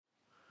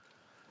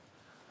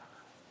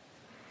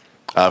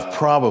I've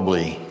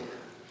probably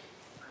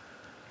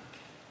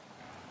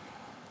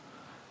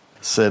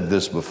said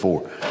this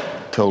before,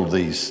 told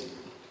these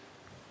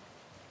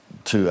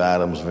two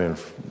items of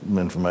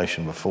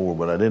information before,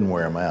 but I didn't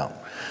wear them out.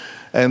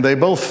 And they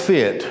both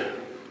fit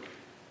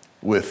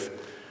with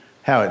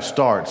how it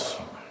starts.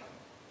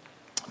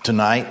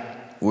 Tonight,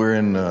 we're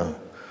going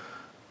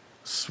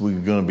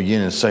to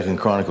begin in 2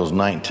 Chronicles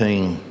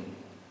 19.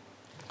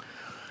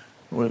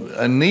 With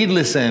a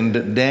needless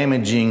and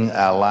damaging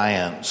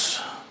alliance.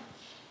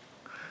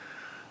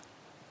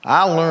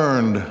 I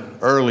learned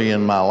early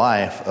in my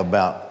life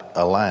about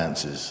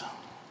alliances.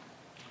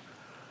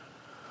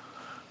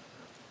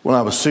 When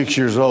I was 6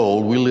 years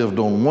old, we lived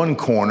on one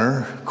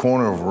corner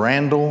of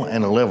Randall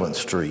and 11th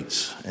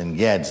Streets in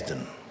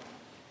Gadsden.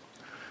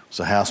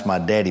 It's a house my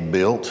daddy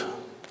built.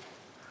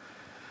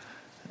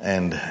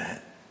 And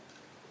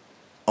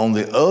on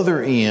the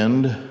other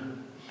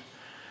end,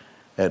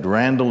 at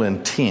Randall and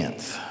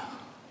 10th,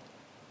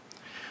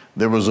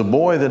 there was a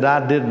boy that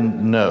I didn't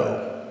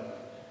know.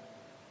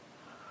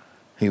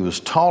 He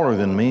was taller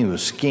than me. He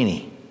was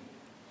skinny.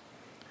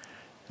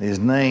 His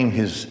name,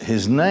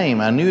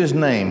 I knew his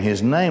name.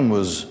 His name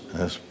was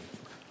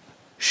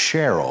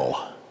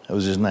Cheryl. That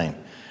was his name.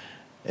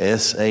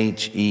 Sherrill.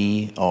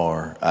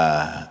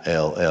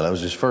 That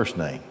was his first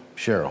name,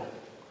 Cheryl.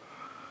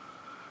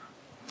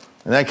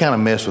 And that kind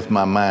of messed with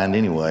my mind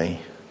anyway.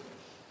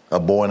 A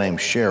boy named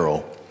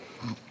Cheryl.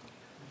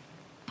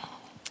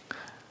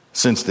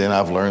 Since then,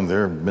 I've learned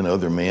there have been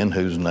other men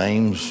whose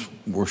names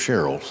were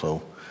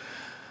Cheryl.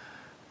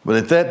 But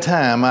at that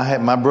time, I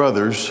had my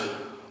brothers,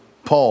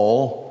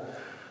 Paul,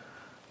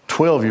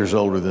 12 years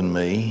older than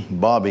me,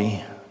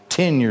 Bobby,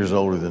 10 years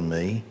older than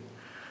me.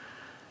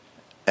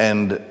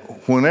 And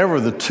whenever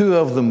the two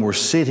of them were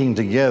sitting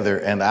together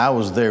and I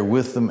was there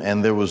with them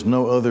and there was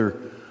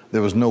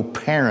no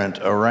parent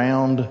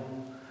around,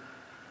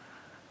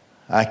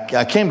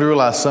 I came to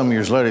realize some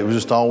years later it was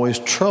just always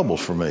trouble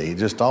for me. It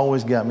just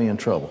always got me in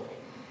trouble.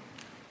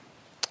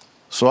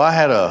 So I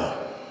had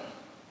a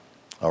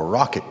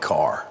rocket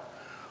car.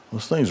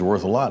 Those things are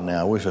worth a lot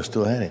now. I wish I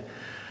still had it.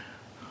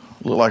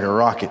 Looked like a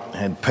rocket.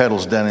 Had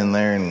pedals down in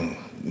there, and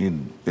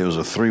it was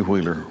a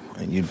three-wheeler,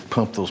 and you'd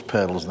pump those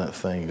pedals, and that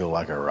thing would go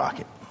like a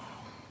rocket.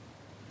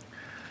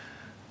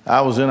 We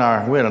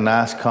had a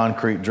nice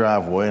concrete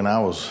driveway, and I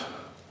was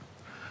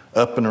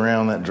up and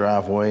around that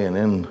driveway, and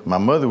then my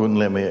mother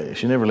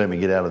she never let me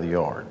get out of the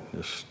yard.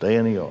 Just stay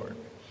in the yard.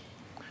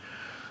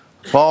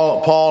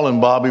 Paul and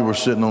Bobby were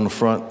sitting on the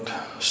front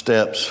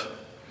steps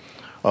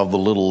of the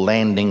little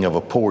landing of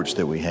a porch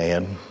that we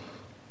had.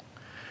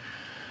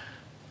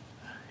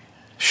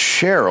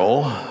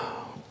 Cheryl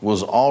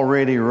was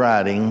already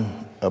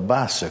riding a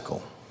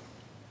bicycle.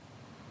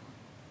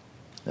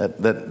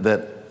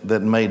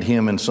 That made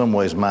him in some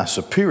ways my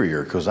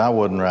superior because I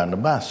wasn't riding a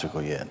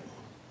bicycle yet.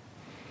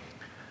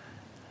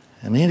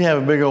 And he'd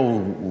have a big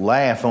old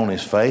laugh on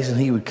his face, and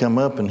he would come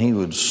up and he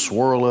would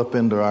swirl up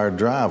into our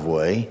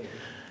driveway,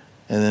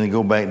 and then he'd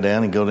go back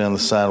down and go down the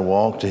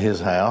sidewalk to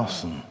his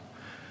house. And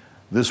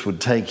this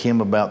would take him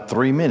about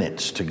 3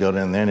 minutes to go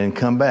down there and then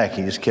come back.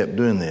 He just kept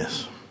doing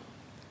this.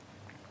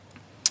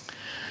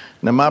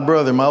 Now my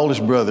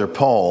oldest brother,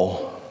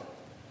 Paul,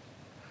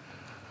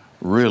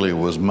 really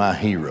was my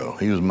hero.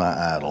 He was my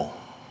idol.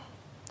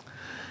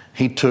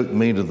 He took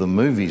me to the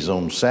movies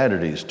on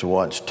Saturdays to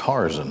watch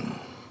Tarzan.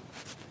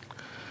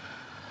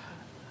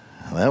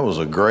 That was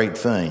a great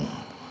thing.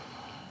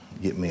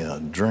 Get me a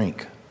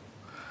drink.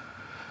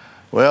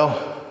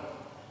 Well,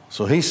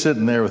 so he's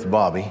sitting there with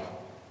Bobby,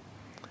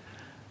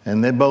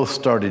 and they both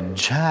started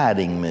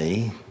chiding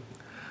me,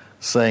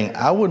 saying,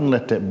 I wouldn't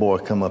let that boy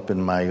come up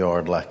in my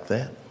yard like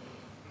that.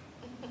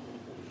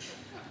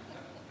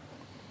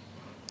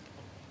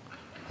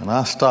 And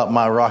I stopped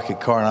my rocket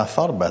car and I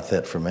thought about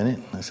that for a minute.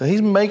 I said,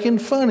 he's making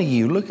fun of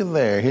you. Look at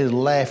there. He's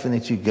laughing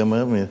at you come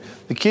up. And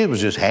the kid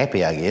was just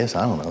happy, I guess.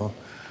 I don't know.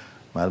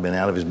 Might have been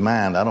out of his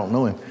mind. I don't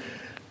know him.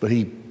 But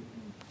he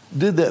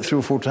did that 3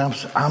 or 4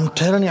 times. I'm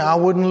telling you, I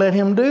wouldn't let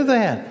him do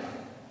that.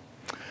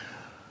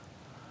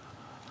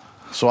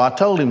 So I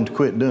told him to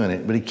quit doing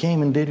it, but he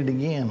came and did it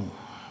again.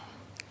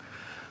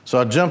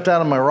 So I jumped out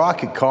of my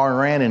rocket car and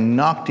ran and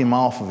knocked him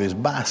off of his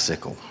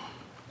bicycle.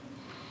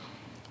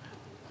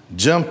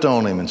 Jumped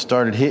on him and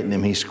started hitting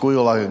him. He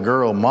squealed like a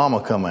girl.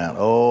 Mama come out.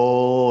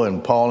 Oh,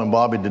 and Paul and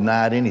Bobby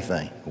denied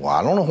anything. Well,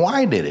 I don't know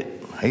why he did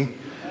it.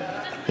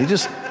 He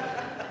just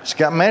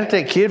got mad at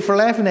that kid for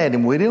laughing at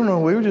him. We didn't know.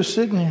 We were just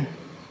sitting here.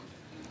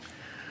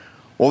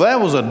 Well,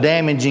 that was a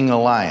damaging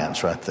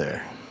alliance right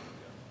there.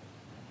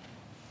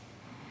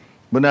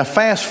 But now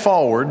fast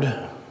forward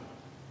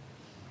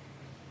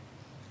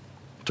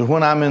to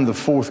when I'm in the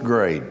 4th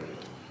grade.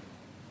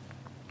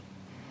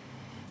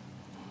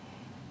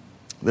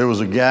 There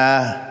was a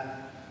guy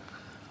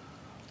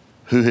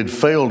who had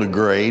failed a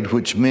grade,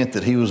 which meant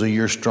that he was a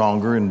year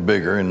stronger and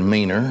bigger and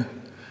meaner.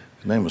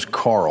 His name was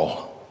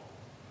Carl.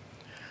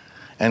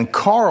 And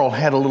Carl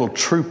had a little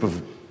troop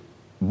of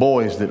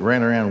boys that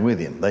ran around with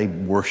him. They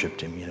worshiped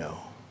him, you know.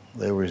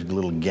 They were his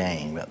little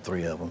gang, about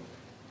 3 of them.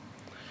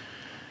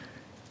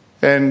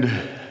 And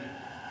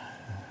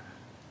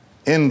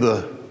in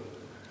the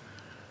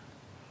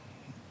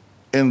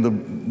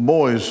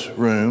boys'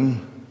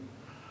 room,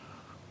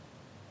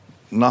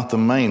 not the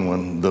main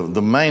one,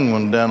 the main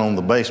one down on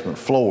the basement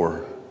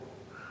floor,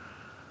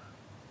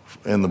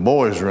 in the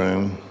boys'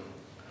 room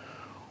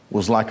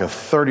was like a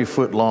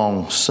 30-foot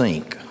long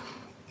sink.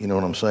 You know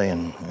what I'm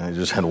saying? And it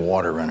just had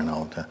water running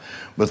all the time.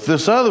 But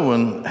this other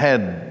one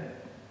had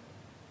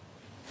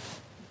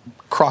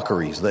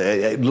crockeries,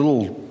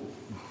 little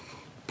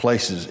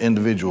places,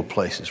 individual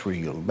places where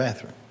you go to the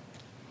bathroom.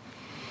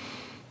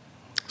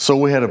 So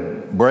we had a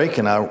break,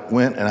 and I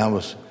went, and I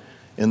was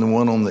in the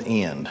one on the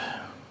end.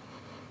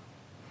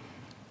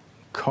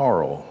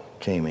 Carl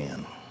came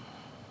in.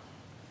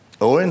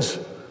 Owens,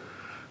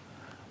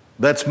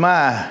 that's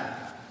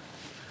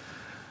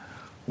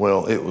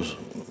well, it was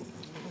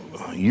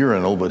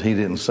urinal, but he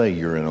didn't say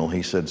urinal.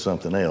 He said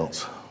something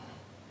else.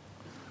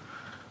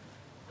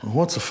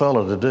 What's a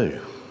fellow to do?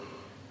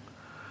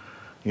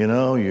 You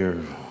know, you're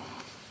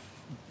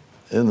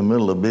in the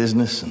middle of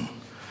business, and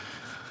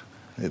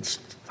it's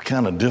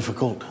kind of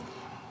difficult.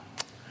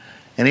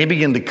 And he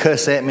began to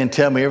cuss at me and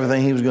tell me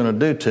everything he was going to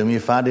do to me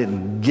if I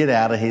didn't get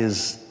out of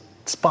his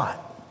spot.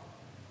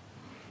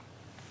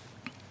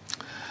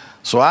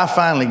 So I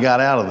finally got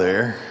out of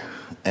there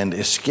and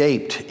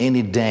escaped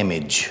any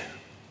damage.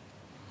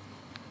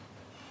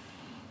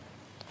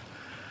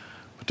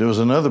 But there was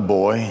another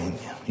boy,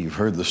 you've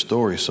heard the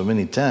story so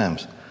many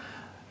times.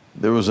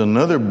 There was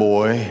another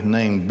boy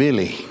named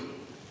Billy.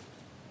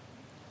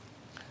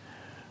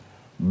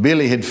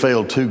 Billy had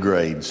failed 2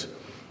 grades.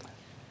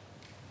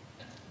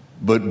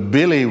 But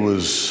Billy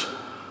was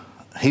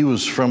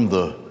from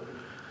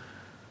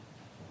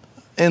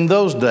in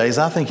those days,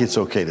 I think it's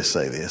okay to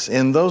say this.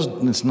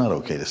 It's not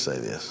okay to say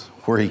this.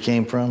 Where he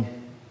came from,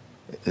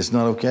 it's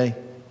not okay.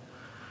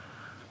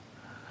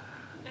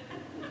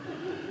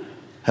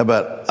 How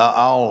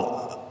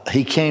about,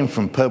 he came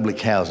from public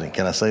housing.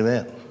 Can I say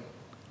that?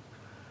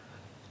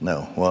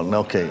 No. Well,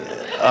 okay.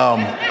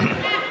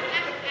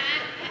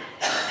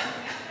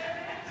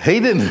 He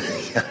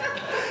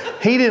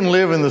didn't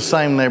live in the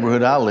same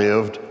neighborhood I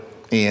lived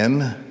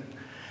in,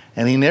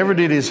 and he never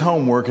did his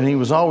homework, and he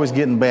was always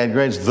getting bad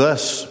grades.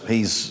 Thus,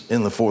 he's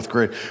in the 4th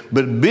grade.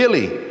 But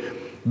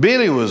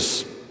Billy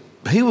was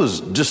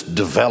just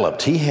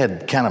developed. He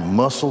had kind of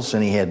muscles,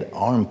 and he had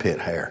armpit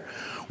hair.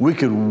 We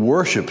could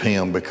worship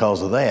him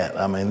because of that.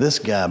 I mean, this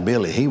guy,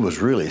 Billy, he was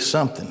really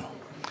something.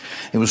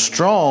 He was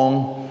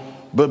strong,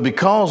 but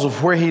because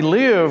of where he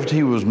lived,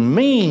 he was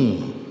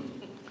mean.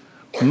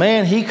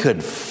 Man, he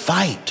could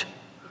fight.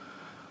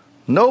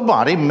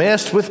 Nobody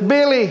messed with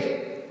Billy.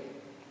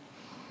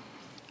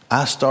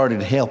 I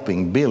started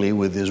helping Billy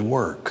with his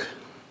work.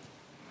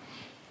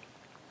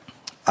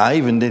 I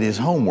even did his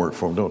homework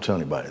for him. Don't tell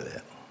anybody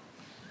that.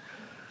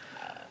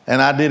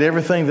 And I did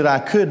everything that I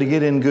could to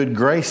get in good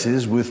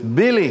graces with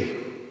Billy.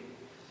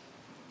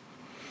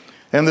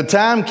 And the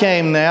time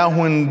came now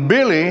when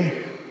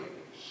Billy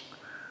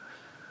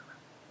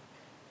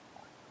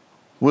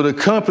would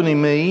accompany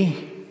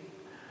me,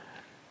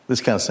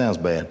 this kind of sounds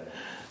bad,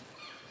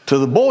 to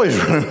the boys'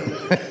 room.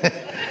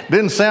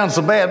 Didn't sound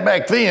so bad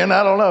back then,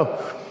 I don't know.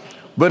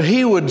 But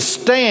he would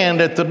stand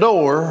at the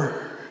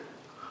door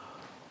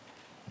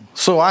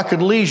so I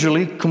could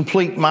leisurely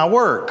complete my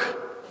work.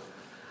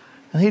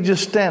 And he'd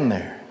just stand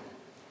there.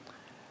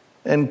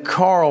 And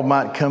Carl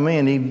might come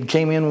in. He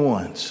came in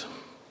once.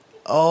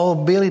 Oh,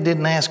 Billy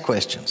didn't ask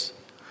questions.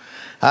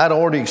 I'd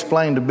already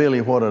explained to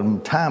Billy what a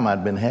time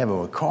I'd been having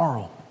with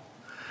Carl.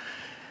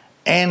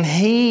 And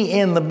he,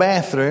 in the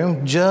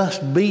bathroom,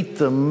 just beat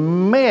the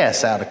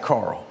mess out of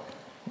Carl.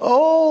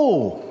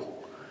 Oh!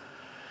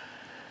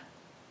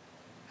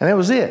 And that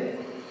was it.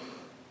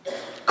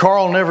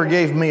 Carl never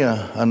gave me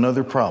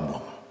another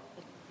problem.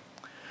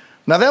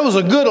 Now, that was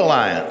a good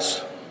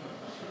alliance.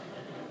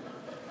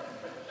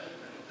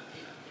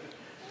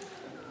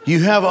 You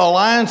have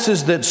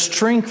alliances that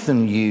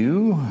strengthen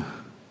you,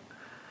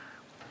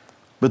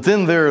 but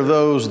then there are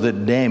those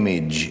that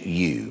damage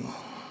you.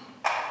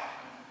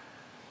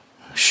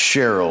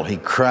 Cheryl, he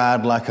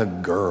cried like a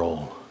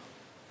girl.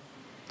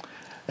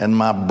 And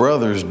my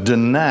brothers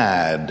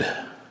denied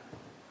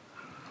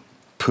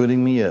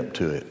putting me up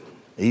to it.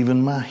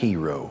 Even my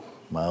hero,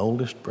 my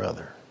oldest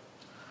brother.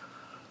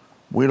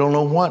 We don't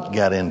know what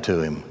got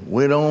into him.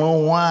 We don't know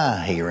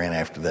why he ran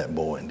after that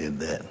boy and did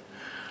that.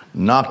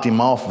 Knocked him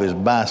off of his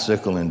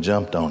bicycle and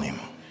jumped on him.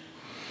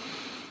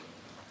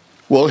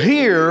 Well,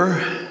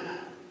 here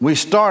we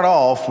start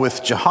off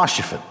with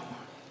Jehoshaphat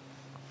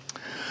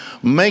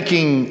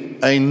making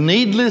a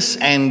needless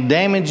and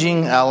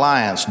damaging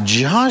alliance.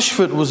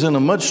 Jehoshaphat was in a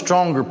much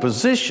stronger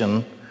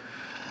position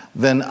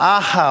than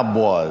Ahab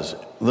was,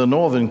 the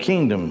northern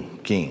kingdom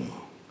king.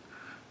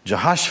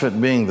 Jehoshaphat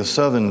being the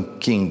southern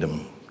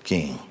kingdom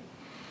king.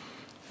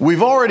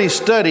 We've already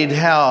studied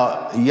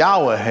how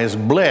Yahweh has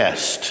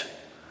blessed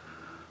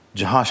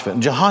Jehoshaphat.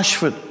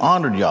 Jehoshaphat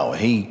honored Yahweh.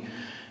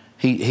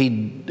 He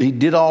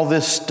did all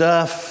this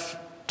stuff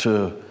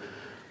to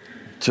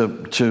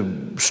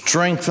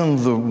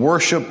strengthen the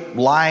worship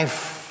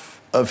life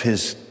of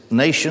his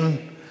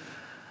nation,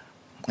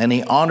 and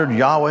he honored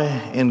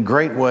Yahweh in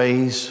great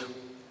ways.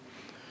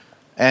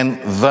 And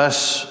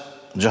thus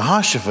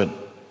Jehoshaphat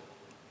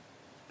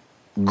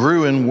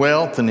grew in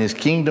wealth, and his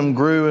kingdom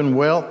grew in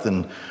wealth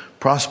and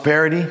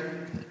prosperity.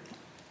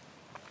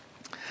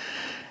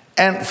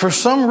 And for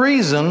some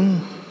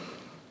reason,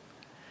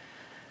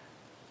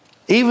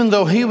 even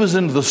though he was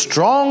in the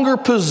stronger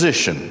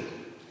position,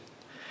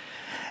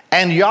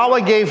 and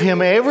Yahweh gave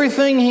him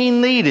everything he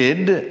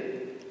needed,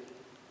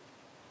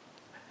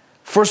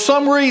 for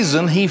some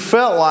reason he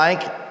felt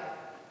like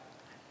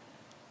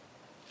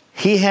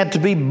he had to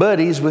be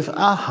buddies with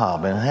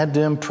Ahab and had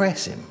to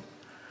impress him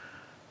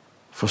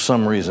for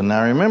some reason.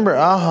 Now remember,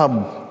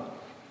 Ahab,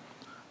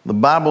 the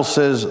Bible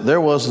says there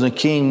wasn't a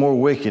king more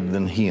wicked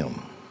than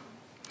him.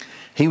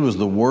 He was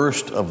the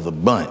worst of the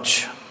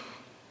bunch.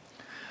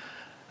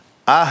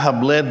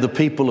 Ahab led the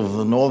people of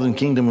the northern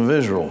kingdom of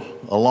Israel,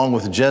 along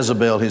with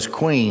Jezebel, his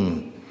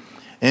queen,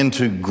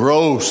 into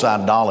gross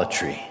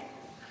idolatry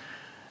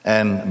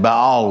and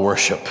Baal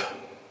worship.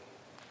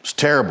 It's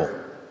terrible.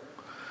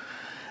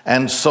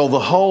 And so the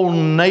whole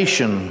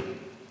nation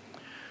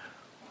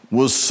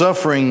was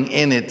suffering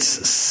in its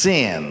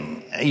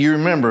sin. You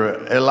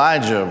remember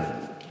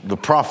Elijah, the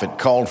prophet,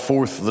 called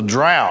forth the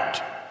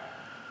drought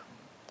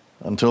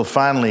until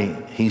finally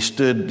he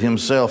stood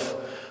himself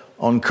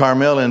on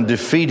Carmel and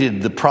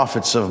defeated the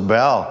prophets of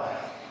Baal.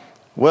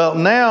 Well,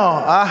 now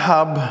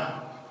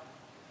Ahab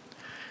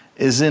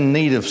is in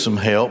need of some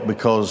help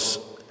because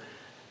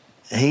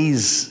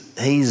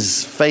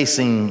he's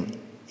facing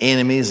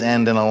enemies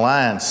and an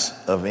alliance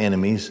of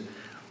enemies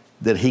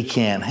that he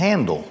can't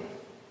handle.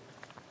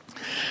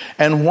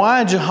 And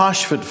why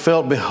Jehoshaphat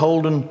felt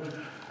beholden,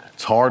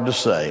 it's hard to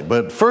say.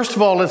 But first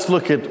of all, let's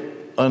look at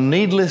a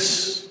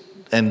needless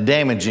and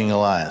damaging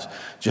alliance.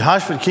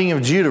 Jehoshaphat, king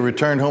of Judah,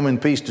 returned home in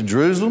peace to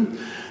Jerusalem.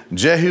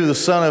 Jehu, the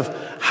son of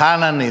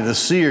Hanani, the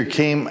seer,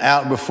 came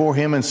out before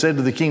him and said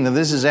to the king, now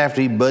this is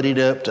after he buddied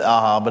up to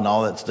Ahab and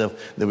all that stuff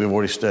that we've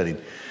already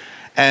studied.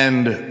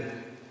 And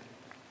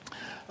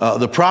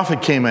the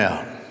prophet came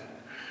out.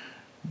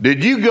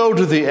 Did you go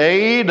to the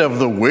aid of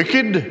the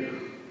wicked?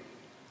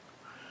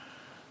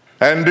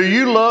 And do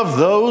you love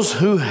those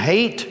who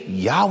hate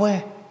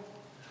Yahweh?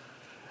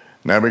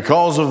 Now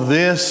because of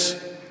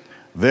this,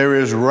 there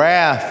is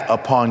wrath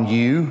upon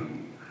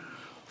you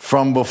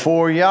from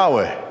before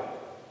Yahweh.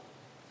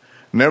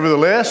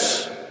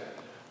 Nevertheless,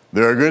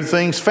 there are good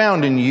things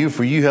found in you,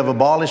 for you have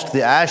abolished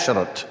the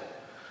Asherah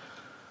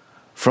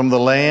from the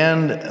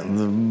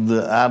land,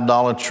 the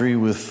idolatry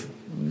with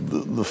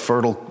the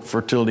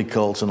fertility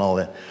cults and all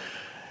that.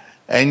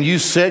 And you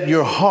set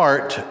your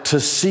heart to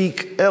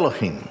seek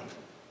Elohim.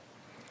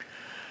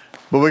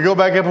 But we go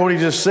back up to what he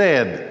just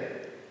said.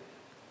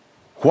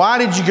 Why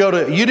did you go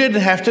to, you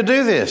didn't have to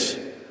do this.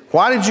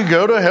 Why did you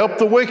go to help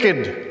the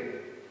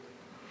wicked?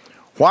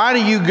 Why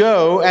do you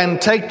go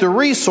and take the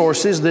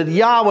resources that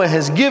Yahweh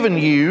has given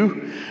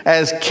you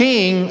as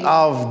king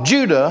of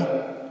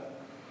Judah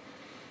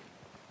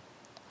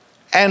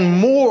and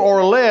more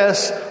or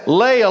less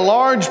lay a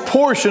large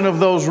portion of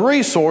those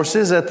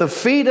resources at the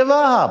feet of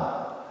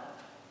Ahab?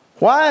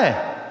 Why?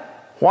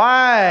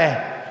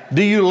 Why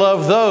do you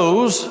love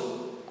those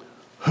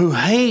who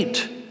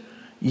hate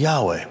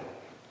Yahweh?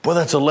 Boy,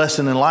 that's a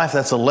lesson in life.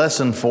 That's a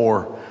lesson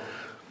for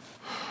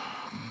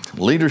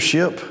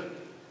leadership.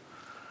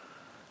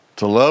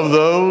 To love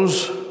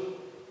those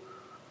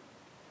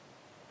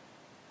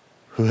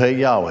who hate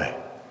Yahweh.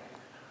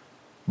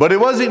 But it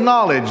was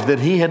acknowledged that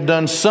he had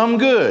done some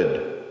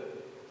good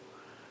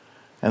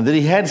and that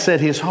he had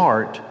set his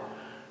heart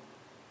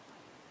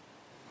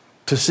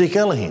to seek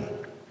Elohim.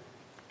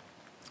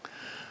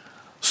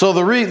 So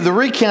the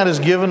recount is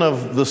given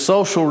of the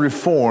social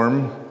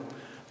reform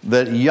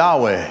that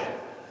Yahweh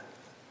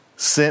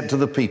sent to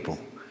the people.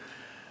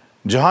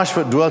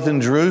 Jehoshaphat dwelt in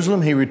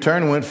Jerusalem. He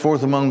returned and went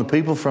forth among the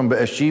people from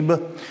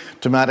Beersheba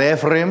to Mount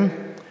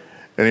Ephraim,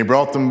 and he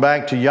brought them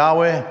back to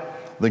Yahweh,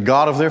 the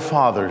God of their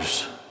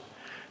fathers.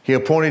 He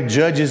appointed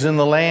judges in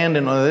the land,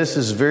 and this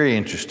is very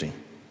interesting,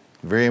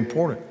 very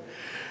important.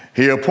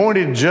 He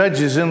appointed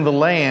judges in the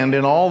land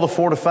in all the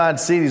fortified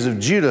cities of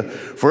Judah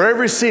for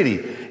every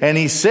city. And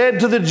he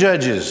said to the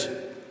judges,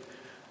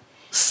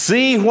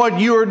 see what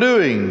you are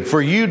doing,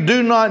 for you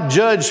do not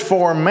judge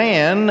for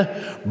man,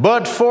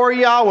 but for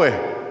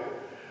Yahweh.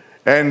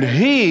 And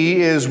he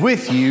is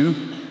with you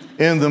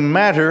in the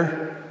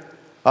matter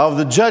of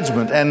the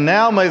judgment. And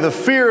now may the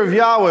fear of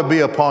Yahweh be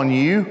upon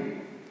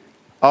you.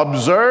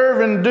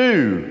 Observe and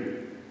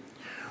do.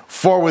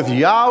 For with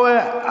Yahweh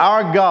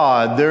our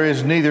God there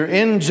is neither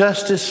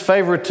injustice,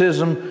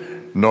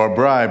 favoritism, nor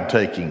bribe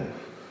taking.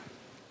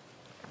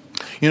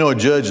 You know, a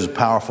judge is a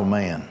powerful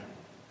man.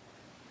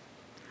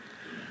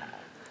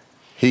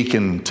 He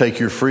can take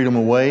your freedom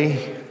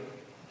away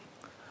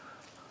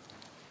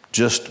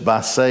just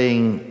by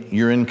saying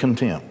you're in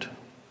contempt.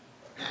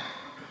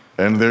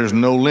 And there's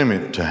no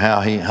limit to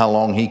how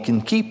long he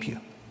can keep you.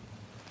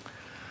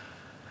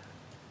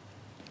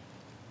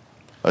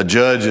 A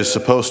judge is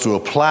supposed to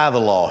apply the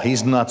law.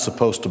 He's not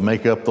supposed to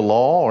make up the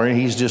law, or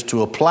he's just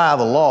to apply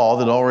the law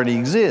that already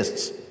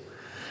exists.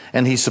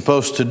 And he's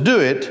supposed to do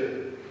it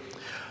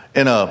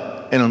in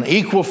an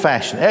equal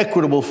fashion,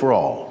 equitable for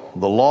all.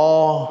 The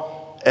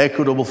law,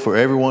 equitable for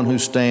everyone who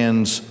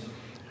stands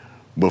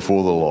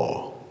before the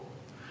law.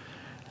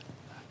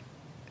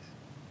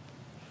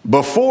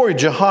 Before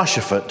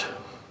Jehoshaphat,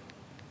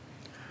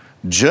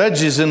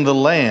 judges in the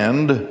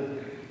land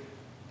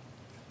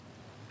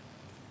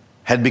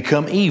had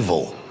become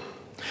evil.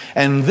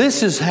 And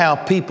this is how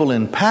people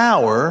in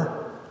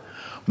power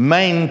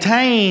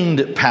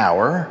maintained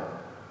power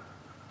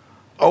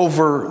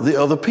over the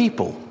other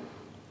people.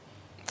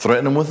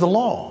 Threaten them with the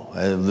law.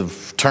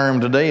 The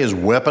term today is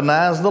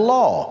weaponize the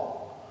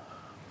law.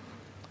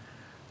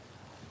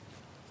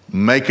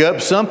 Make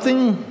up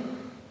something,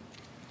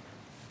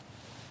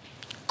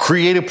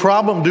 create a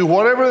problem, do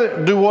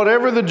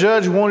whatever the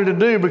judge wanted to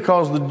do,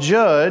 because the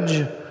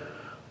judge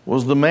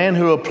was the man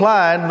who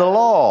applied the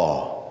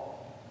law.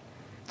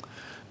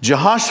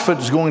 Jehoshaphat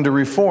is going to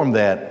reform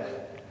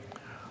that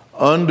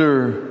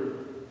under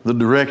the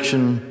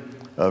direction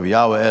of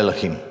Yahweh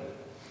Elohim.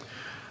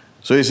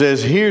 So he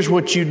says, here's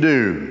what you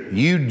do.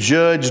 You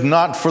judge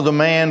not for the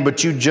man,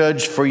 but you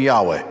judge for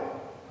Yahweh.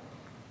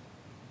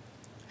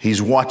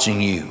 He's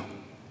watching you.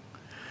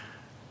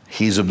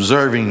 He's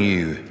observing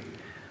you.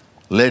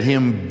 Let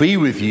him be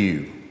with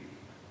you.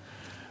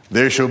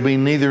 There shall be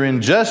neither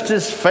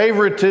injustice,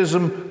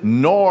 favoritism,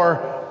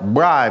 nor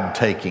bribe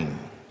taking.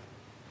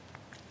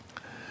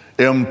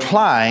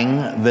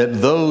 Implying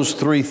that those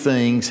three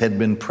things had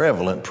been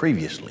prevalent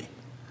previously.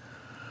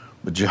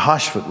 But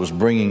Jehoshaphat was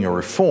bringing a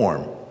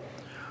reform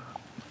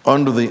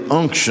under the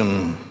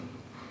unction,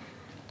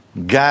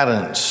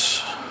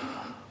 guidance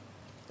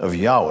of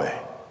Yahweh.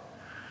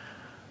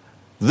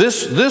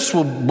 This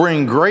will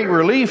bring great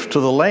relief to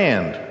the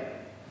land.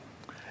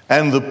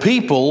 And the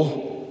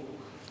people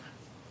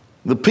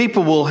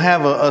will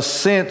have a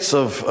sense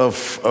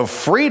of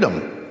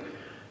freedom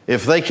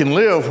if they can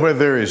live where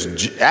there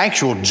is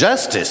actual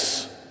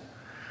justice,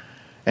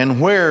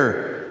 and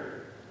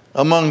where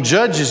among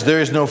judges there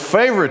is no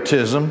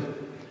favoritism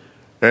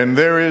and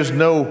there is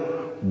no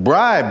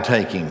bribe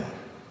taking.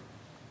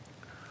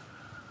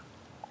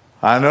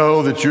 I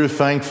know that you're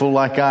thankful,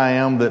 like I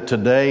am, that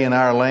today in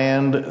our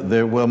land,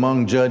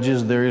 among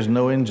judges, there is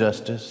no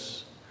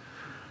injustice,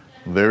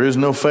 there is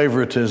no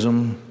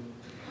favoritism,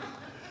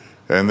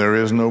 and there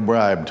is no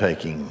bribe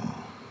taking.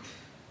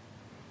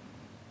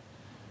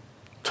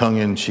 Tongue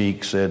in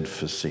cheek, said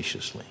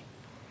facetiously.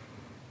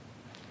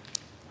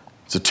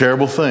 It's a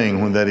terrible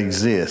thing when that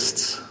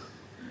exists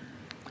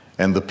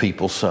and the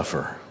people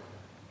suffer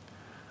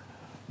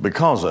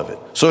because of it.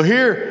 So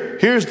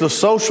here's the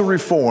social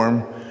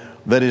reform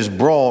that is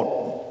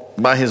brought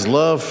by his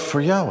love for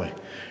Yahweh.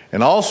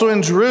 And also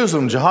in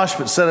Jerusalem,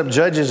 Jehoshaphat set up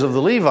judges of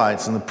the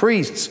Levites and the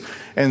priests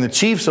and the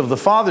chiefs of the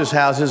fathers'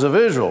 houses of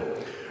Israel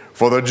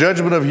for the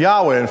judgment of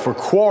Yahweh and for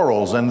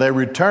quarrels, and they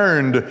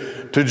returned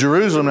to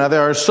Jerusalem. Now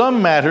there are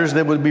some matters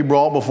that would be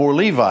brought before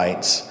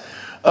Levites.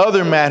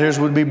 Other matters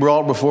would be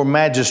brought before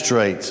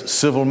magistrates,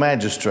 civil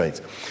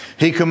magistrates.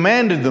 He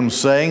commanded them,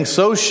 saying,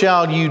 so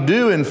shall you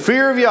do in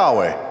fear of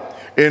Yahweh,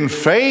 in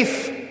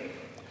faith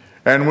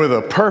and with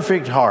a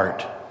perfect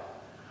heart.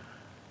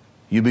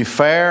 You be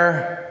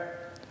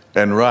fair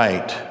and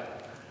right,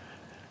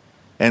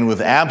 and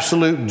with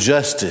absolute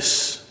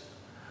justice,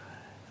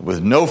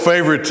 with no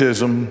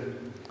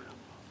favoritism,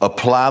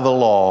 apply the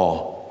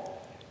law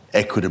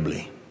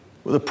equitably,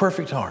 with a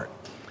perfect heart.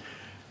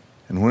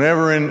 And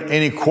whenever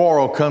any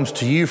quarrel comes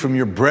to you from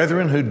your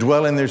brethren who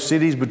dwell in their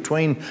cities,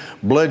 between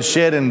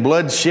bloodshed and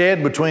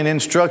bloodshed, between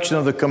instruction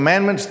of the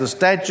commandments, the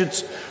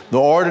statutes, the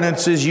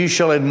ordinances, you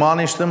shall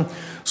admonish them,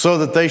 so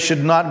that they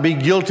should not be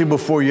guilty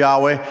before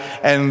Yahweh,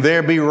 and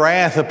there be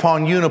wrath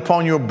upon you and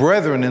upon your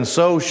brethren, and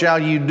so shall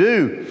you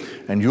do,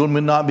 and you'll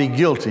not be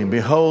guilty. And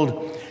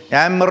behold,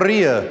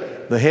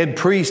 Amariah, the head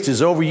priest,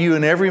 is over you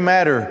in every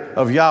matter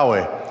of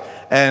Yahweh,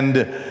 and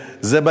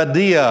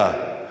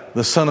Zebadiah,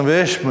 the son of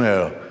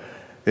Ishmael,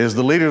 is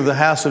the leader of the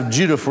house of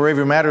Judah for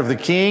every matter of the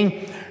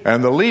king,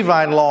 and the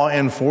Levite law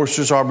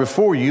enforcers are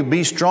before you.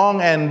 Be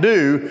strong and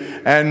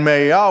do, and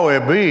may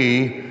Yahweh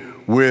be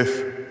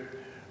with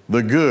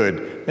the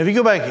good. If you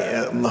go back,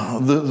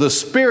 the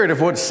spirit of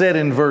what's said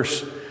in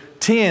verse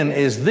 10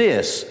 is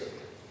this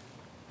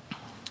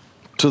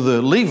to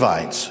the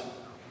Levites: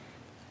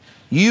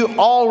 you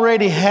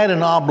already had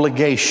an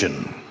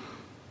obligation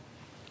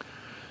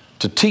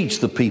to teach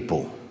the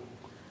people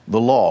the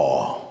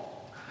law,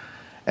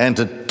 and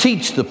to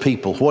teach the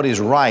people what is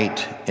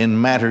right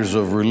in matters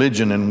of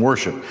religion and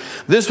worship.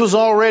 This was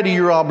already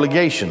your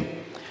obligation.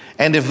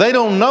 And if they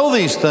don't know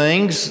these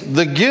things,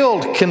 the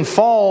guilt can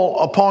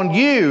fall upon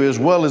you as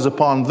well as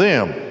upon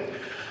them.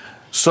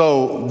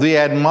 So the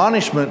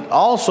admonishment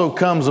also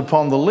comes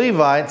upon the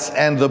Levites,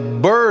 and the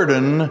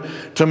burden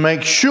to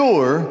make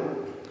sure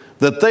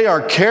that they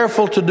are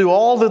careful to do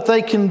all that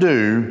they can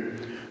do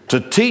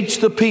to teach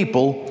the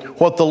people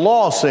what the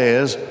law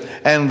says,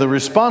 and the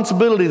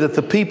responsibility that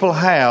the people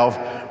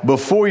have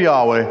before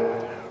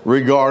Yahweh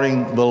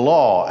regarding the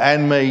law.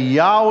 And may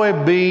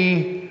Yahweh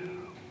be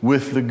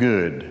with the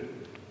good.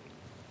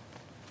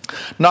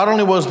 Not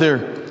only was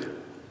there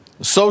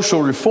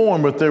social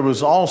reform, but there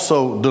was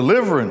also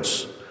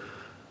deliverance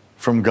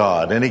from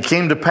God. And it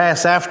came to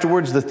pass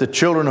afterwards that the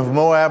children of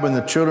Moab and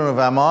the children of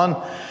Ammon,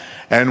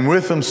 and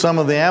with them some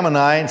of the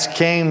Ammonites,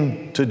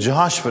 came to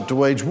Jehoshaphat to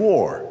wage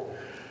war.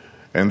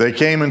 And they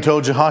came and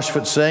told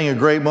Jehoshaphat, saying, a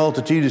great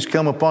multitude has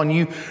come upon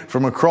you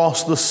from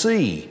across the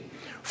sea,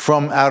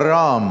 from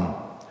Aram.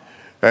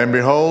 And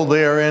behold,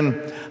 they are in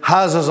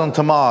Hazazon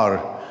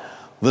Tamar,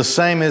 the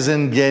same as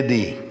in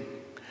Gedi.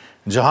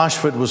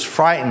 Jehoshaphat was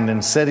frightened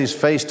and set his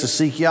face to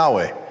seek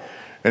Yahweh.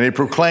 And he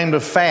proclaimed a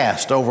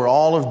fast over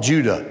all of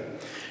Judah.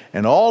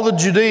 And all the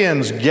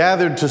Judeans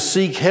gathered to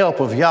seek help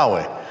of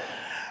Yahweh.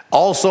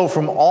 Also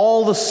from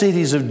all the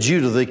cities of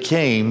Judah they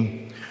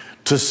came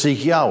to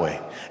seek Yahweh.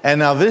 And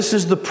now this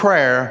is the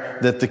prayer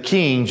that the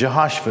king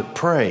Jehoshaphat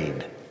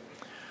prayed.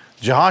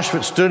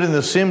 Jehoshaphat stood in the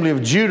assembly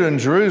of Judah and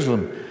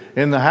Jerusalem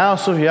in the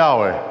house of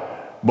Yahweh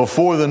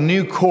before the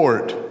new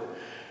court.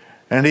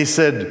 And he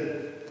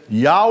said,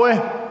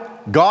 Yahweh,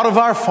 God of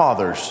our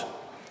fathers,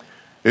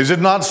 is it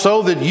not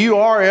so that you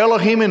are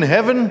Elohim in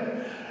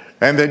heaven,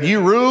 and that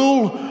you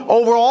rule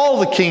over all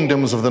the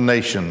kingdoms of the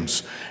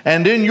nations?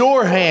 And in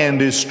your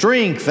hand is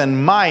strength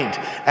and might,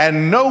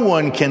 and no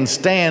one can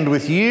stand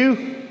with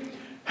you.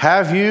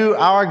 Have you,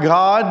 our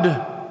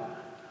God,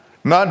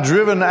 not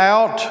driven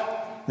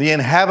out the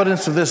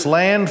inhabitants of this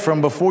land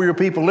from before your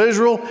people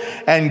Israel,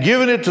 and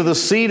given it to the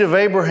seed of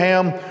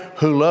Abraham,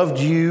 who loved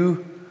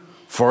you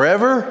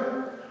forever?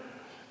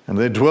 And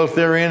they dwelt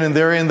therein, and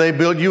therein they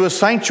built you a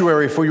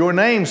sanctuary for your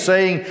name,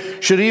 saying,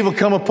 should evil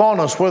come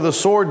upon us, whether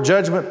sword,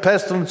 judgment,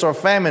 pestilence, or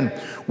famine,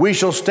 we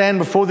shall stand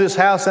before this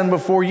house and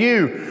before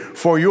you.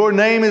 For your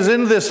name is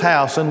in this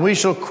house, and we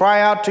shall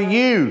cry out to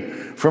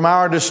you from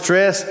our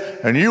distress,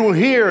 and you will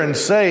hear and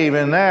save.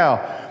 And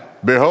now,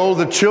 behold,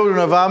 the children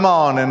of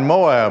Ammon and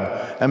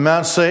Moab and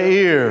Mount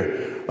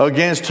Seir,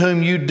 against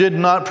whom you did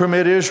not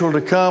permit Israel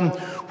to come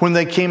when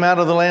they came out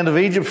of the land of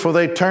Egypt, for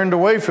they turned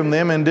away from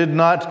them and did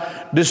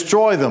not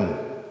destroy them.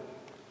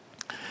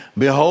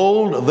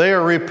 Behold, they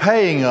are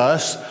repaying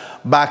us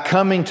by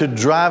coming to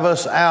drive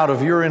us out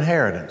of your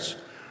inheritance,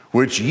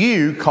 which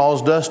you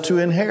caused us to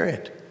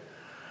inherit.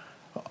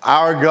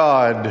 Our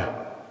God,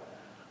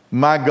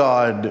 my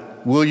God,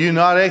 will you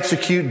not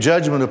execute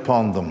judgment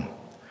upon them?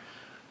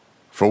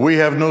 For we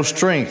have no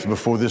strength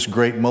before this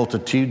great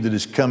multitude that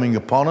is coming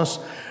upon us,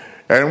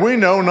 and we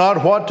know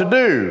not what to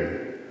do.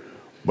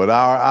 But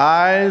our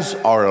eyes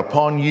are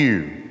upon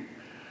you.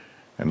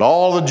 And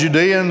all the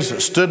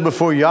Judeans stood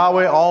before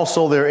Yahweh,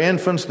 also their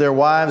infants, their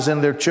wives,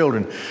 and their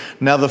children.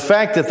 Now the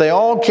fact that they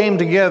all came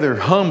together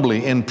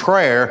humbly in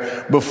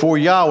prayer before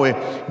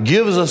Yahweh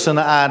gives us an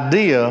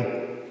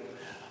idea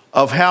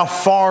of how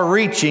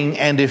far-reaching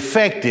and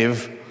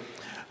effective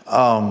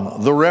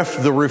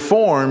the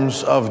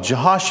reforms of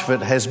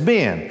Jehoshaphat has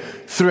been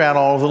throughout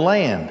all of the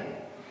land.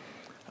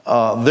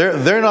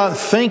 They're not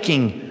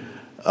thinking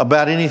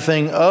about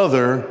anything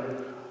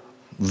other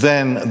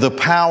than the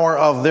power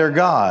of their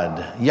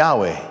God,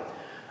 Yahweh,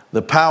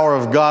 the power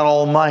of God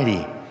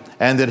Almighty,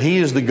 and that He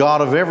is the God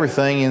of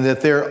everything, and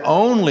that their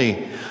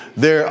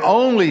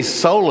only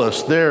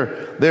solace,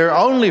 their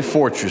only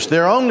fortress,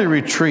 their only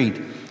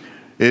retreat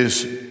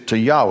is to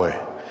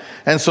Yahweh.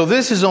 And so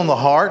this is on the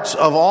hearts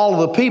of all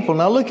the people.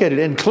 Now look at it,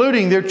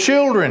 including their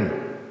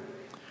children.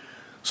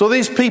 So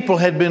these people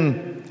had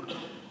been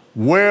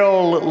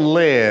well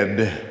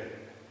led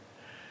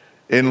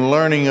in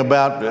learning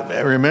about,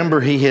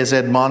 remember, he has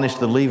admonished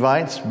the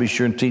Levites, be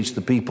sure and teach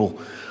the people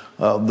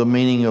the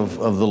meaning of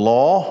the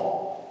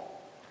law,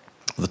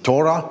 the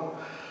Torah,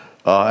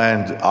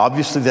 and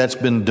obviously that's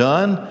been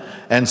done.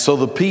 And so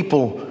the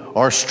people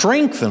are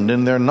strengthened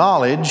in their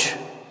knowledge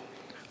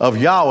of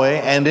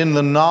Yahweh and in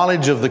the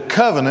knowledge of the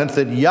covenant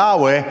that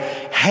Yahweh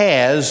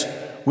has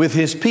with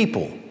His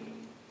people.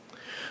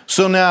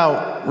 So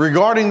now,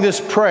 regarding this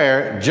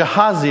prayer,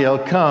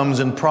 Jehaziel comes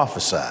and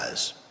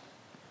prophesies.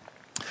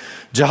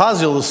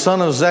 Jehaziel, the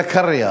son of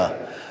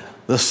Zechariah,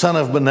 the son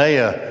of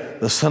Benaiah,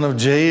 the son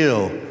of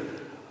Jael,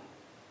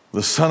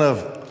 the son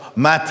of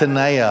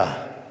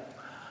Mattaniah,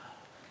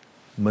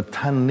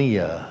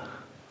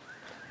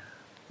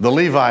 the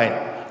Levite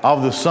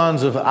of the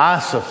sons of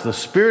Asaph. The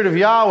Spirit of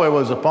Yahweh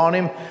was upon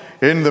him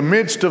in the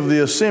midst of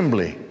the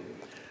assembly.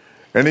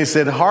 And he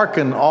said,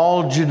 hearken,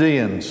 all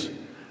Judeans,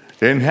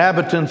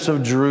 inhabitants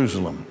of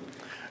Jerusalem,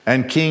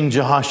 and King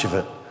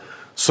Jehoshaphat.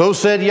 So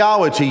said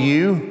Yahweh to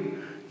you,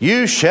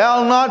 you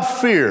shall not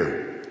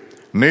fear,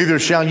 neither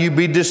shall you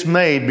be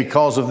dismayed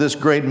because of this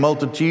great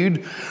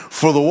multitude.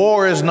 For the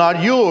war is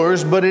not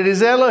yours, but it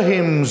is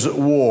Elohim's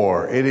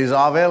war. It is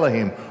of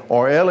Elohim,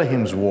 or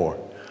Elohim's war.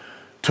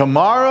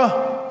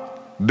 Tomorrow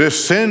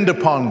descend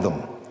upon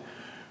them.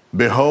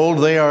 Behold,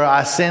 they are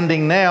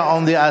ascending now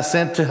on the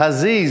ascent to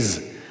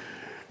Haziz,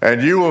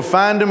 and you will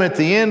find them at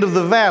the end of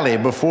the valley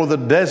before the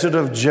desert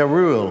of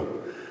Jeruel.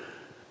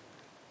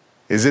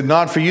 Is it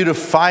not for you to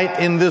fight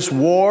in this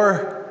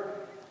war?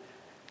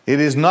 It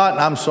is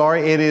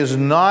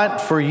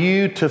not for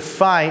you to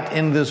fight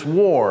in this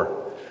war.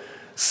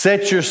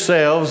 Set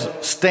yourselves,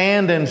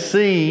 stand and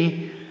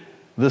see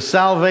the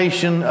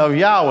salvation of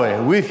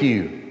Yahweh with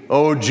you,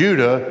 O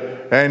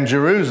Judah and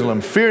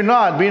Jerusalem. Fear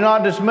not, be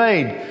not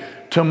dismayed.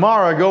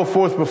 Tomorrow go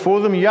forth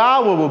before them.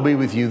 Yahweh will be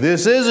with you.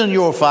 This isn't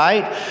your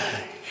fight.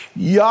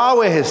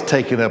 Yahweh has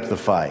taken up the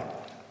fight.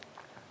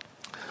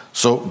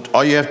 So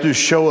all you have to do is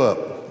show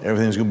up.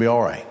 Everything's going to be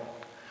all right.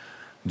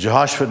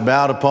 Jehoshaphat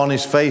bowed upon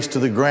his face to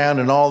the ground,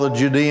 and all the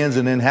Judeans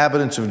and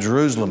inhabitants of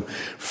Jerusalem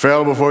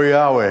fell before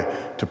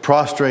Yahweh to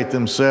prostrate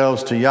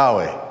themselves to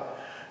Yahweh.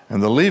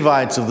 And the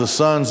Levites of the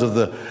sons of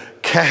the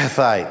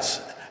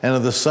Kehathites and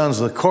of the sons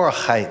of the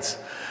Korahites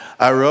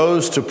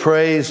arose to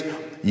praise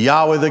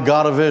Yahweh, the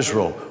God of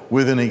Israel,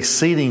 with an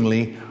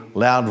exceedingly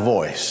loud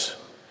voice.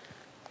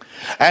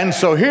 And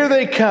so here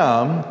they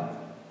come,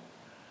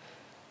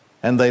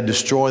 and they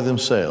destroy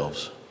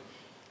themselves.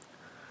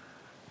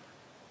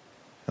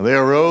 And they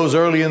arose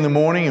early in the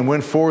morning and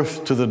went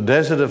forth to the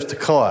desert of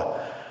Tekoa.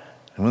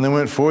 And when they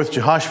went forth,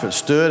 Jehoshaphat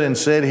stood and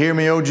said, Hear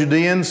me, O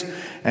Judeans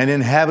and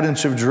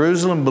inhabitants of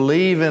Jerusalem,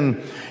 believe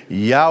in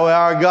Yahweh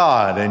our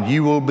God, and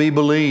you will be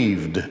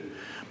believed.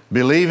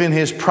 Believe in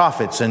his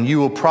prophets, and you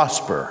will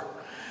prosper.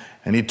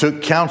 And he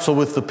took counsel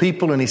with the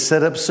people, and he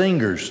set up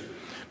singers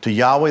to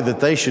Yahweh that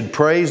they should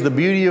praise the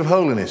beauty of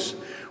holiness.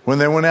 When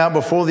they went out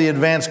before the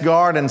advance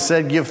guard and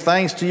said, Give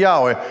thanks to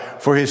Yahweh,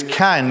 for his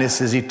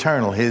kindness is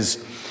eternal.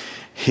 His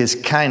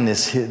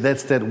kindness,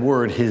 that's that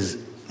word,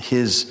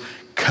 his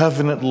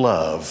covenant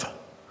love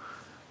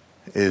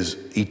is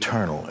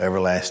eternal,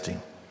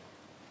 everlasting.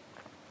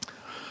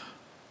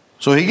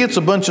 So he gets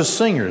a bunch of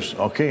singers,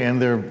 okay,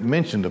 and they're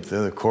mentioned up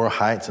there, the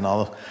Korahites and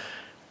all.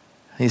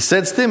 He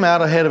sets them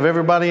out ahead of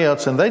everybody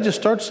else, and they just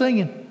start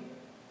singing.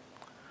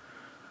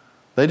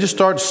 They just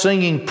start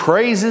singing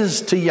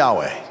praises to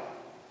Yahweh.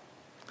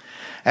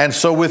 And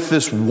so with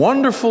this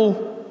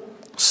wonderful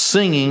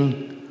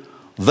singing,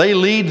 they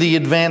lead the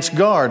advance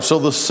guard. So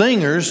the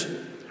singers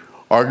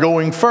are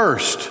going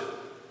first.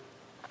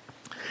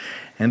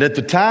 And at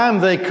the time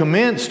they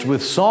commenced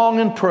with song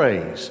and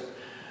praise,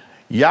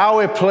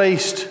 Yahweh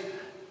placed,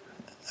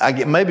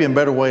 maybe a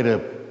better way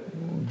to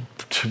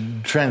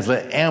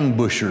translate,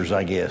 ambushers,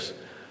 I guess.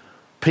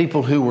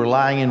 People who were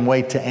lying in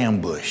wait to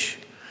ambush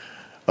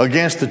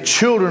against the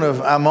children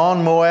of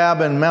Ammon,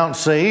 Moab, and Mount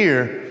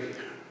Seir,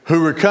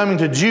 who were coming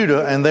to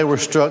Judah, and they were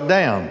struck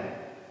down.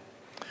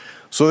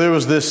 So there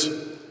was this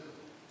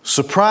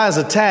surprise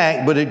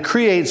attack, but it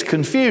creates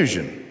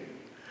confusion.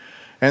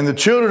 And the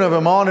children of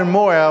Ammon and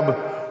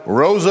Moab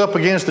rose up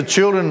against the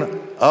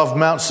children of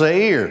Mount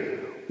Seir,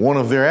 one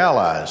of their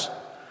allies,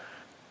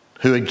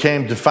 who had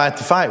came to fight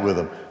the fight with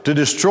them, to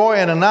destroy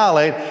and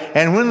annihilate.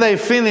 And when they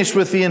finished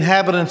with the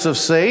inhabitants of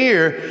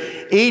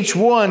Seir, each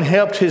one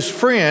helped his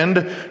friend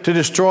to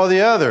destroy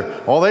the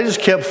other. Well, they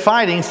just kept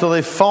fighting, so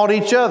they fought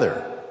each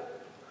other.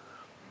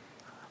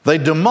 They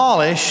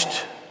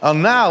demolished,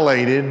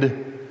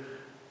 annihilated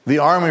the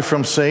army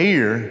from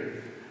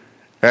Seir,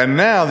 and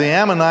now the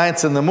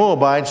Ammonites and the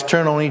Moabites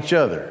turn on each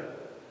other,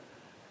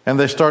 and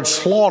they start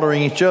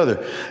slaughtering each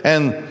other.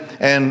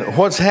 And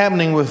what's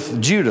happening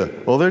with Judah?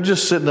 Well, they're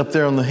just sitting up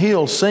there on the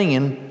hill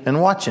singing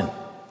and watching.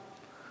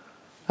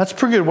 That's a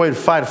pretty good way to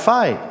fight a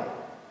fight,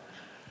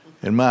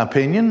 in my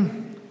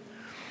opinion.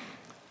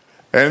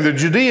 And the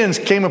Judeans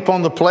came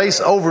upon the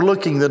place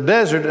overlooking the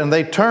desert, and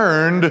they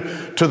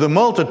turned to the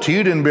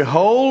multitude, and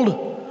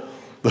behold,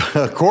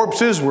 the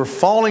corpses were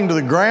falling to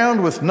the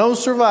ground with no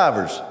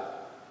survivors.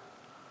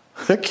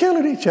 They're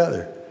killing each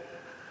other.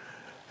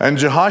 And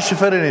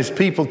Jehoshaphat and his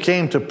people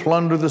came to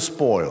plunder the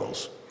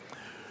spoils.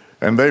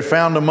 And they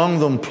found among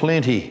them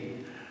plenty,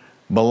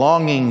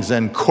 belongings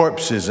and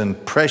corpses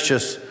and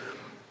precious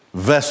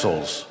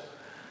vessels,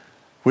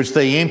 which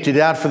they emptied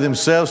out for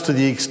themselves to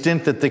the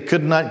extent that they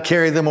could not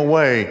carry them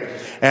away.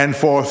 And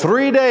for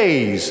 3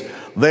 days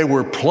they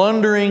were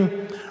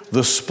plundering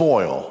the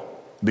spoil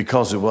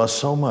because it was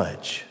so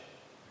much.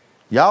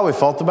 Yahweh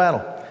fought the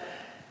battle.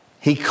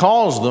 He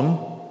caused them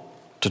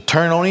to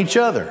turn on each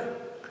other.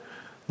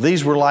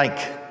 These were like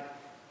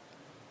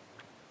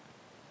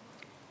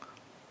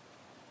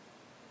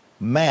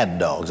mad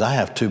dogs. I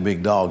have 2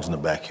 big dogs in the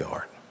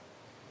backyard.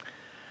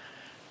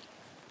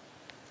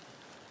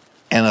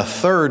 And a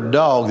third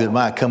dog that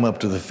might come up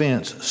to the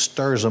fence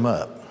stirs them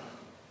up.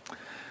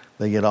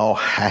 They get all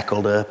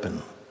hackled up,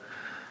 and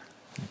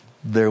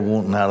they're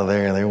wanting out of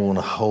there, and they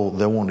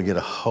want to get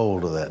a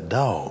hold of that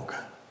dog.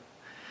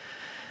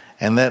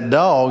 And that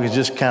dog is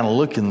just kind of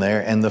looking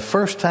there, and the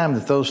first time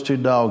that those 2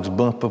 dogs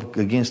bump up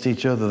against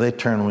each other, they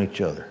turn on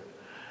each other.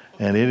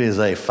 And it is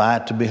a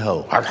fight to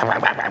behold.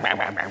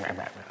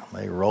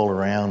 They roll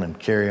around and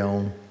carry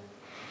on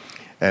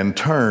and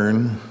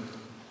turn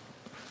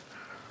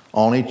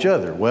on each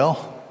other.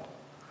 Well,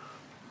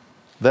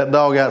 that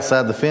dog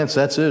outside the fence,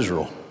 that's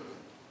Israel.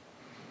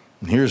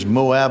 And here's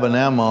Moab and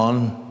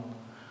Ammon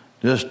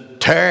just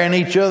tearing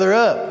each other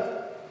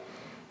up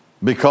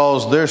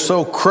because they're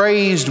so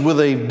crazed with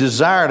a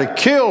desire to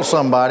kill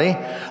somebody,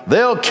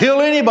 they'll kill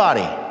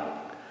anybody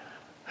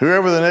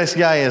Whoever the next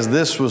guy is,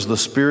 this was the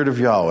Spirit of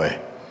Yahweh,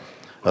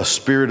 a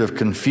spirit of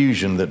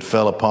confusion that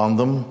fell upon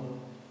them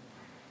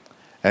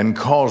and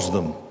caused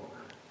them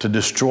to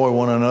destroy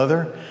one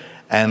another.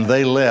 And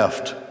they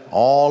left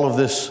all of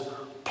this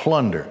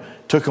plunder.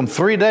 Took them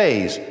 3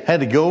 days. Had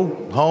to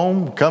go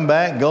home, come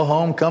back, go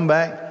home, come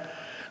back.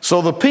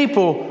 So the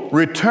people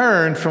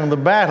returned from the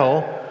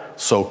battle,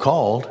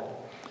 so-called,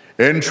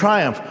 in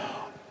triumph.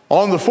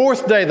 On the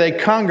 4th day, they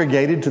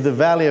congregated to the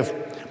valley of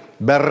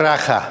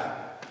Beracha.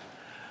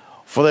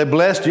 For they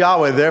blessed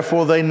Yahweh.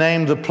 Therefore they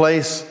named the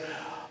place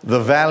the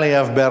valley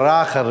of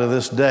Beracha to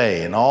this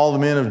day. And all the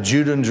men of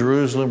Judah and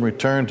Jerusalem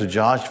returned to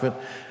Jehoshaphat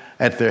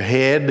at their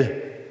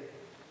head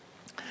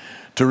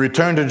to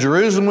return to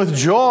Jerusalem with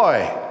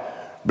joy,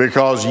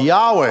 because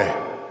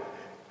Yahweh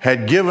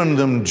had given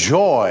them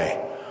joy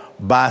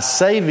by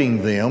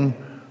saving them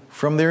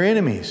from their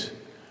enemies.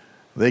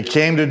 They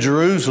came to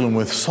Jerusalem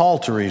with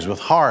psalteries, with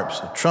harps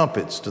and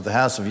trumpets to the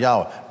house of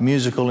Yahweh,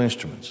 musical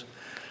instruments.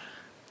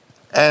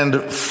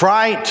 And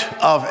fright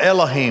of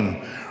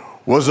Elohim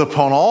was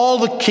upon all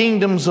the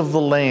kingdoms of the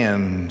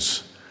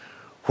lands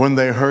when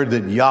they heard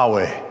that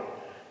Yahweh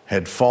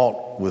had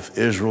fought with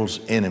Israel's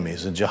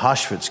enemies. And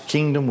Jehoshaphat's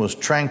kingdom was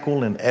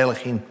tranquil, and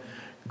Elohim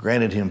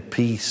granted him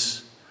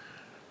peace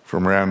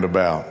from round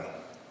about.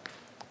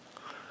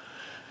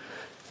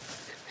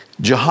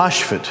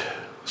 Jehoshaphat,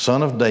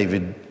 son of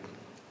David,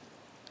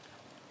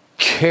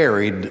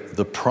 carried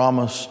the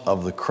promise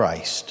of the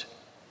Christ.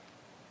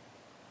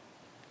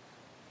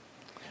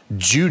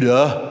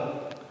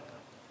 Judah,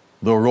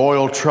 the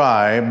royal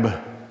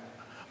tribe,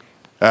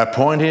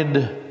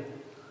 appointed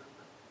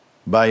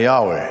by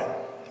Yahweh,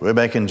 way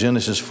back in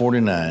Genesis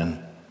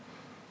 49,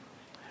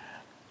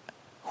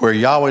 where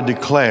Yahweh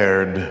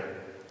declared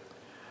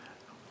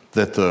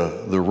that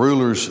the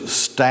ruler's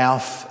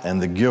staff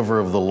and the giver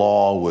of the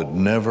law would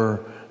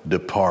never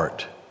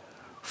depart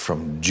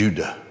from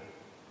Judah,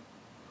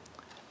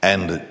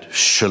 and that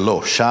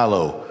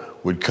Shiloh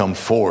would come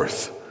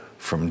forth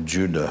from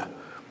Judah.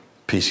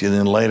 And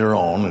then later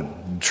on,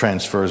 it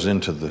transfers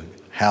into the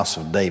house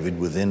of David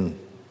within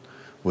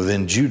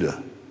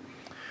Judah.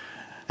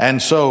 And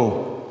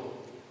so,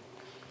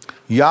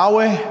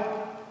 Yahweh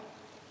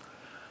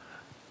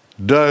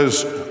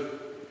does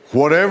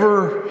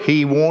whatever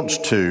he wants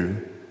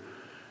to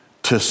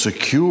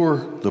secure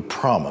the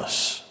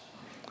promise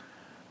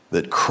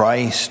that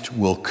Christ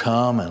will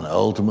come and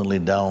ultimately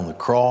die on the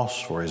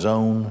cross for his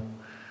own,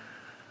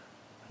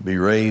 be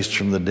raised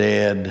from the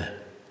dead,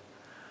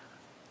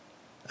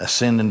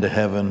 ascend into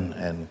heaven,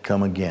 and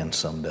come again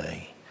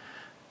someday.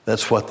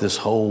 That's what these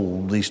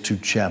 2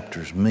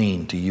 chapters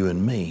mean to you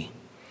and me.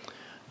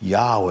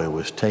 Yahweh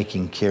was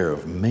taking care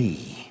of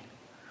me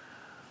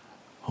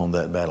on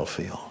that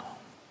battlefield.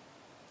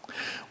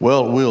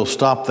 Well, we'll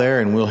stop there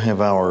and we'll have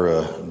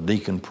our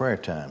deacon prayer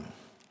time.